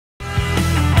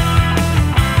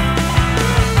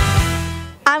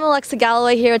Alexa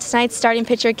Galloway here with tonight's starting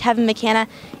pitcher, Kevin McCanna.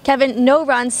 Kevin, no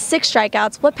runs, 6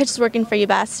 strikeouts. What pitch is working for you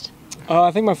best? I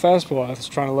think my fastball. I was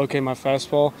trying to locate my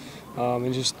fastball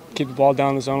and just keep the ball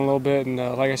down the zone a little bit. And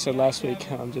like I said last week,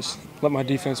 just let my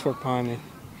defense work behind me.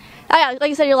 Oh yeah, like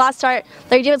you said, your last start,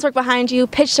 let your defense work behind you,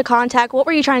 pitch to contact. What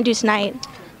were you trying to do tonight?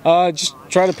 Just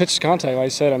try to pitch to contact, like I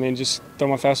said. I mean, just throw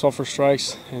my fastball for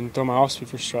strikes and throw my off-speed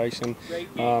for strikes, and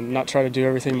not try to do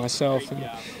everything myself,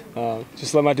 and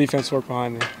just let my defense work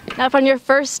behind me. Now, from your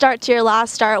first start to your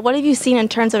last start, what have you seen in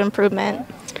terms of improvement?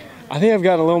 I think I've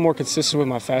gotten a little more consistent with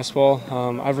my fastball.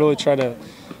 I've really tried to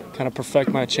kind of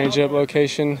perfect my changeup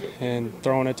location and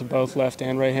throwing it to both left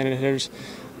and right-handed hitters.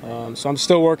 So I'm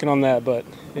still working on that, but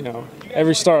you know,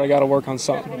 every start I got to work on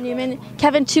something. Kevin Newman,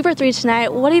 Kevin, 2 for 3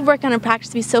 tonight. What have you worked on in practice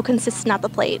to be so consistent at the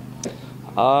plate?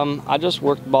 I just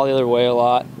worked the ball the other way a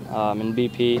lot in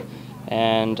BP,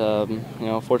 and you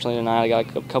know, fortunately tonight I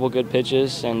got a couple good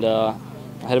pitches and I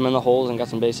hit them in the holes and got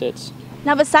some base hits.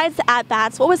 Now, besides the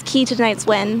at-bats, what was key to tonight's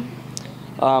win?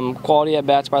 Quality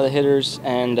at-bats by the hitters,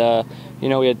 and you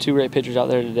know, we had 2 great pitchers out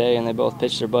there today, and they both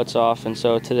pitched their butts off. And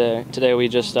so today we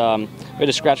just we had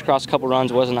to scratch across a couple runs.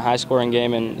 It wasn't a high-scoring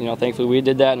game, and you know, thankfully we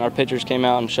did that, and our pitchers came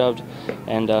out and shoved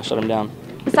and shut them down.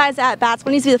 Besides the at-bats,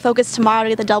 what needs to be the focus tomorrow to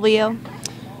get the W?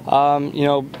 You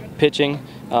know, pitching.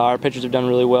 Our pitchers have done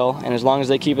really well, and as long as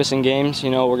they keep us in games,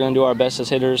 you know, we're going to do our best as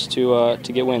hitters to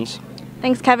get wins.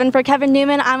 Thanks, Kevin. For Kevin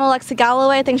Newman, I'm Alexa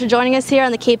Galloway. Thanks for joining us here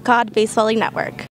on the Cape Cod Baseball League Network.